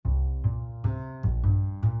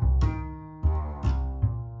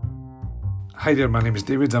Hi there, my name is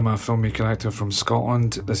David. I'm a filmmaker actor from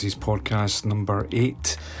Scotland. This is podcast number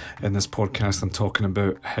 8. In this podcast, I'm talking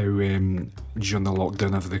about how during the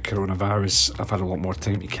lockdown of the coronavirus, I've had a lot more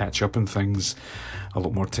time to catch up on things, a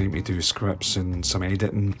lot more time to do scripts and some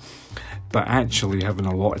editing. But actually, having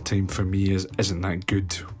a lot of time for me isn't that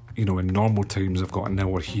good. You know, in normal times, I've got an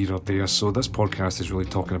hour here or there. So this podcast is really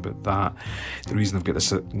talking about that. The reason I've got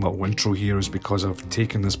this little intro here is because I've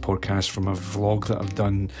taken this podcast from a vlog that I've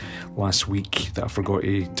done last week that I forgot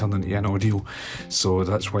to turn into an audio. So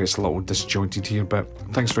that's why it's a little disjointed here. But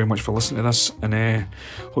thanks very much for listening to this, and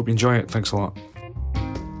hope you enjoy it. Thanks a lot.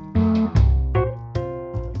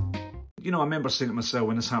 You know, I remember saying to myself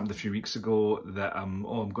when this happened a few weeks ago that I'm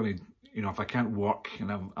going to, you know, if I can't work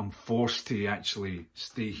and I'm forced to actually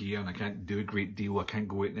stay here and I can't do a great deal, I can't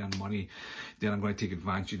go out and earn money, then I'm going to take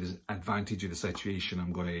advantage of the situation.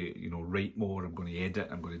 I'm going to, you know, write more, I'm going to edit,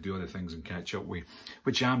 I'm going to do other things and catch up with,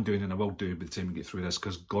 which I'm doing and I will do by the time we get through this,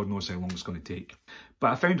 because God knows how long it's going to take.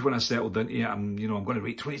 But I found when I settled into it, I'm going to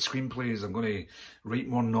write 20 screenplays, I'm going to write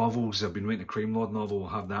more novels. I've been writing a crime lord novel,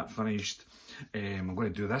 I'll have that finished. I'm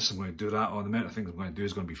going to do this, I'm going to do that. Oh, the amount of things I'm going to do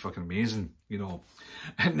is going to be fucking amazing, you know.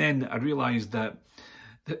 And then I realised that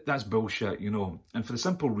that's bullshit, you know. And for the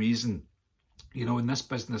simple reason, you know, in this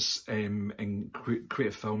business, in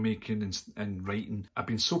creative filmmaking and writing, I've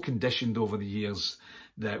been so conditioned over the years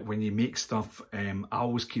that when you make stuff, I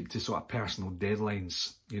always keep to sort of personal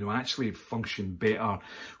deadlines. You know, I actually function better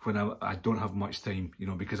when I don't have much time, you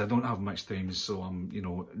know, because I don't have much time. So I'm, you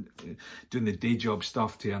know, doing the day job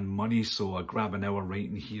stuff to earn money. So I grab an hour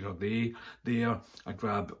writing here or there. I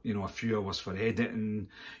grab, you know, a few hours for editing,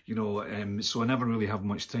 you know, so I never really have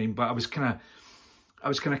much time. But I was kind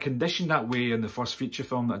of conditioned that way in the first feature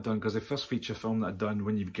film that I'd done, because the first feature film that I'd done,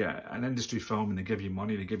 when you get an industry film and they give you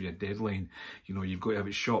money, they give you a deadline, you know, you've got to have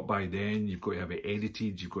it shot by then, you've got to have it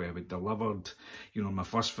edited, you've got to have it delivered. You know, my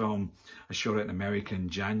first film, I shot it in America in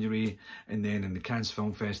January, and then in the Cannes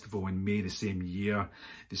Film Festival in May the same year,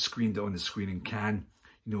 they screened it on the screen in Cannes.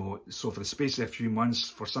 You know, so for the space of a few months,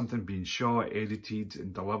 for something being shot, edited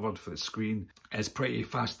and delivered for the screen, it's pretty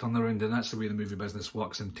fast turnaround, and that's the way the movie business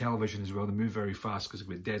works. And television as well, they move very fast because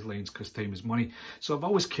they've got deadlines, because time is money. So I've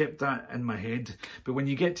always kept that in my head. But when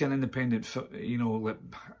you get to an independent, you know, like,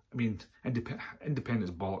 I mean,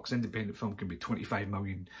 independent's bollocks. Independent film can be £25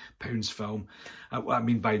 million film. What I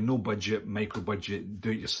mean by no budget, micro budget,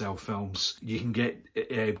 do-it-yourself films, you can get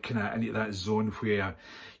kind of into that zone where,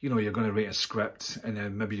 you know, you're going to write a script and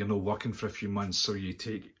then maybe you're not working for a few months, so you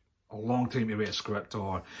take a long time to write a script.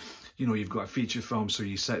 Or, you know, you've got a feature film, so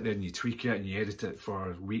you sit there and you tweak it and you edit it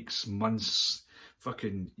for weeks, months,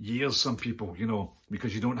 fucking years, some people, you know,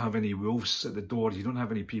 because you don't have any wolves at the door, you don't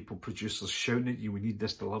have any people, producers shouting at you, we need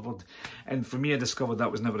this delivered. And for me, I discovered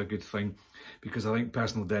that was never a good thing, because I think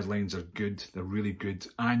personal deadlines are good, they're really good.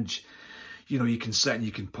 And, you know, you can sit and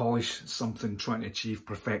you can polish something trying to achieve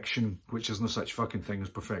perfection, which there's no such fucking thing as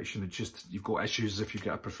perfection. It's just, you've got issues if you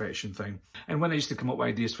get a perfection thing. And when I used to come up with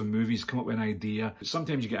ideas for movies, come up with an idea,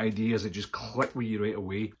 sometimes you get ideas that just click with you right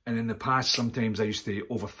away. And in the past, sometimes I used to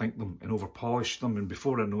overthink them and over-polish them. And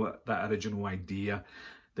before I know it, that original idea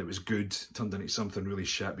that was good turned into something really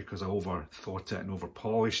shit because I overthought it and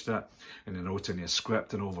over-polished it, and then I wrote into a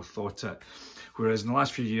script and overthought it. Whereas in the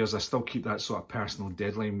last few years, I still keep that sort of personal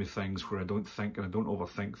deadline with things where I don't think and I don't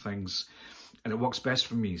overthink things, and it works best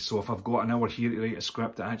for me. So if I've got an hour here to write a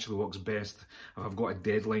script, it actually works best. If I've got a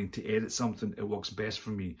deadline to edit something, it works best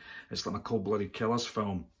for me. It's like my Cold Blooded Killers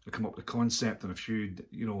film. I come up with the concept in a few,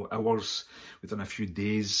 you know, hours, within a few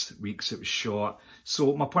days, weeks it was shot.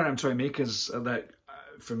 So my point I'm trying to make is that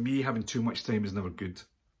for me, having too much time is never good.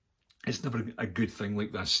 It's never a good thing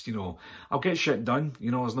like this, you know. I'll get shit done, you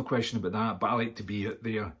know, there's no question about that, but I like to be out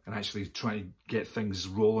there and actually try to get things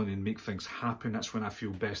rolling and make things happen. That's when I feel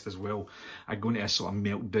best as well. I go into a sort of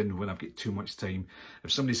meltdown when I've got too much time.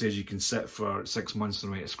 If somebody says you can sit for 6 months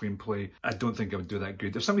and write a screenplay, I don't think I would do that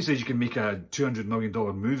good. If somebody says you can make a $200 million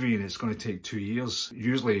movie and it's going to take 2 years,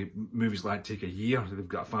 usually movies like that take a year, they've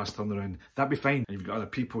got a fast turnaround, that'd be fine. And you've got other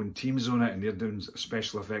people and teams on it and they're doing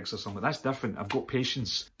special effects or something, that's different. I've got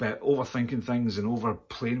patience. But overthinking things and over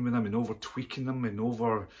playing with them and over tweaking them and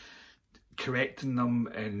over correcting them,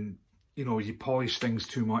 and, you know, you polish things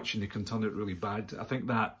too much and they can turn out really bad. I think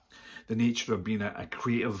that the nature of being a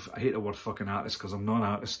creative, I hate the word fucking artist because I'm not an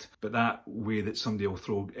artist, but that way that somebody will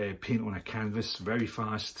throw paint on a canvas very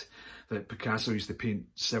fast, that Picasso used to paint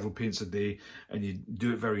several paints a day, and you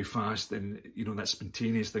do it very fast, and, you know, that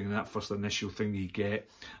spontaneous thing and that first initial thing you get,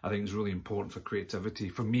 I think is really important for creativity,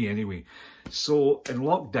 for me anyway. So in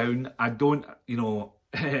lockdown, I don't, you know,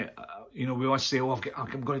 we always say, oh,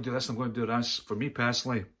 I'm going to do this, I'm going to do this. For me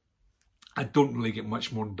personally, I don't really get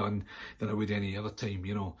much more done than I would any other time,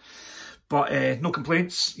 you know. But no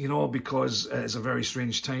complaints, you know, because it's a very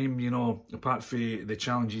strange time, you know, apart from the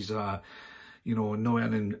challenges you know, no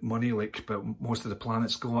earning money, like, but most of the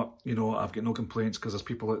planets go up, you know, I've got no complaints because there's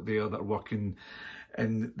people out there that are working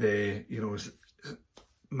in the, you know,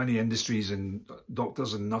 many industries, and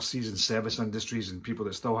doctors and nurses and service industries, and people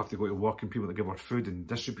that still have to go to work, and people that give our food and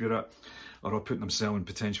distribute it are all putting themselves in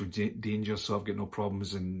potential danger. So I've got no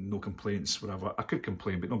problems and no complaints, whatever. I could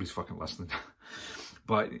complain, but nobody's fucking listening.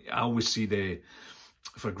 But I always see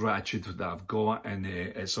for gratitude that I've got, and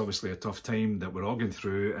it's obviously a tough time that we're all going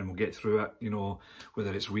through, and we'll get through it, you know,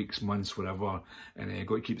 whether it's weeks, months, whatever, and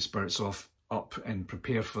got to keep the spirits up and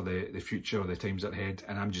prepare for the future, the times ahead.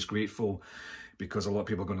 And I'm just grateful, because a lot of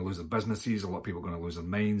people are going to lose their businesses, a lot of people are going to lose their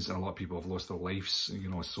minds, and a lot of people have lost their lives, you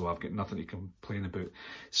know, so I've got nothing to complain about.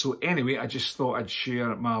 So anyway, I just thought I'd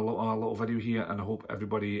share my little video here, and I hope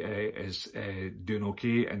everybody is doing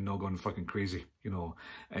okay and not going fucking crazy, you know,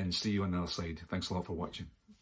 and see you on the other side. Thanks a lot for watching.